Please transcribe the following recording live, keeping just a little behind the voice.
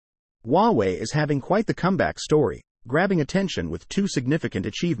Huawei is having quite the comeback story, grabbing attention with two significant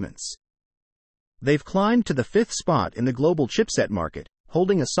achievements. They've climbed to the fifth spot in the global chipset market,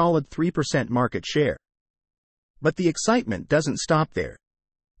 holding a solid 3% market share. But the excitement doesn't stop there.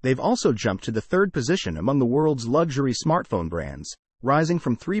 They've also jumped to the third position among the world's luxury smartphone brands, rising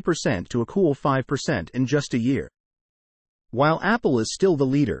from 3% to a cool 5% in just a year. While Apple is still the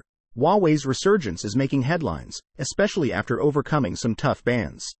leader, Huawei's resurgence is making headlines, especially after overcoming some tough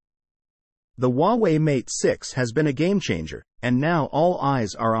bans. The Huawei Mate 6 has been a game-changer, and now all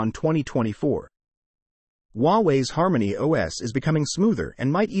eyes are on 2024. Huawei's Harmony OS is becoming smoother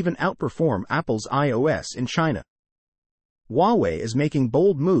and might even outperform Apple's iOS in China. Huawei is making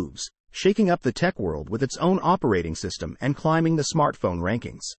bold moves, shaking up the tech world with its own operating system and climbing the smartphone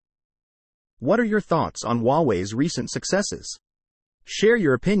rankings. What are your thoughts on Huawei's recent successes? Share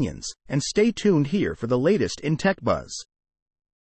your opinions, and stay tuned here for the latest in tech buzz.